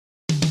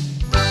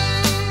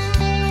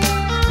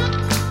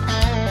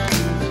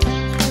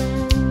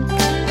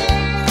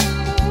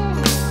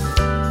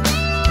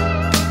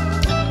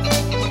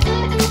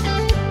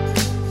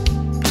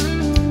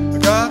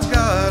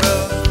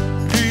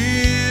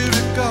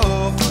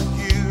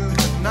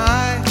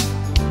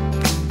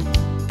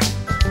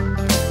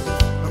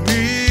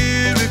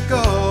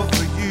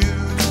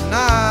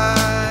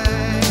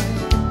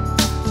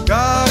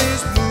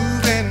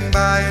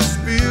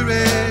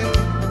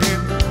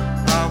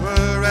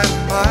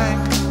mine.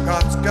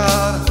 God's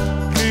got a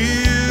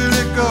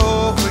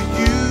miracle for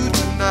you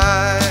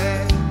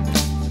tonight.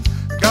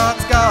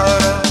 God's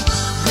got a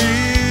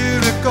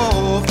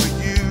miracle for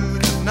you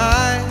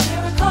tonight.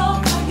 Miracle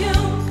for you,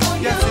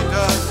 Yes, He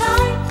does.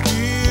 tonight.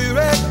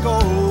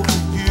 Miracle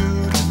for you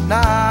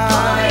tonight.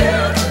 For you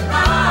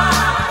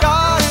tonight.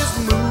 God is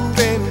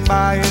moving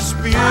by His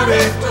God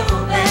is Spirit.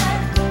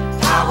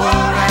 moving, Power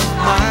and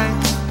might.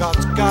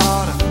 God's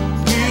got a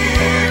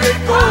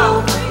miracle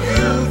for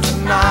you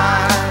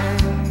tonight.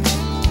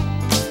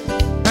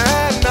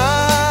 And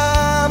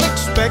I'm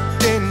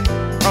expecting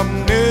a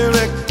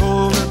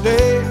miracle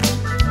today.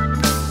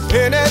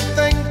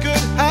 Anything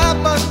could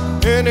happen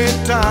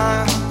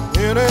anytime,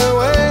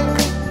 anyway.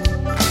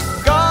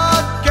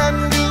 God can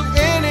do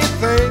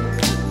anything.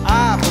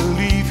 I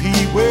believe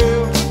He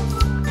will.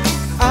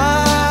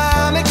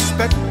 I'm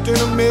expecting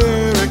a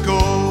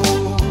miracle.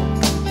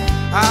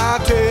 I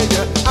tell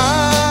you,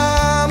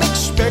 I'm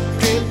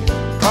expecting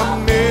a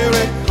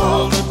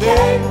miracle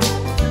today.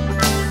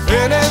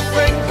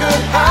 Anything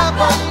could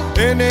happen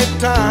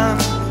anytime,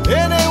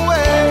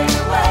 anyway.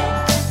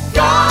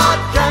 God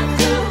can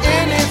do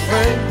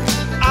anything.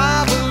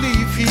 I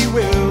believe He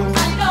will.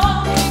 I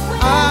know He will.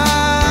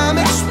 I'm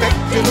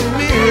expecting a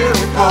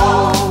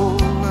miracle.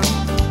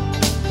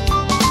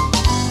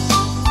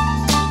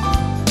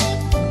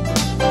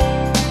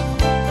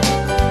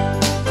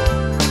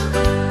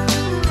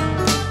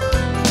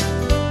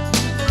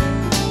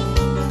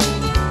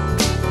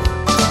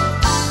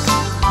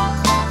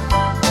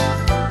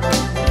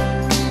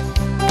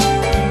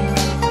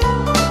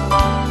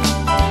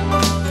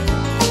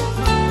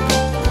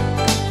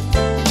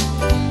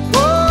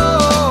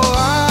 Oh,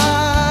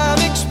 I'm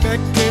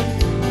expecting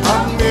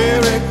a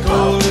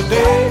miracle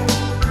today.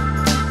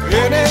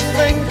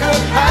 Anything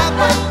could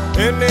happen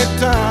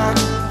anytime,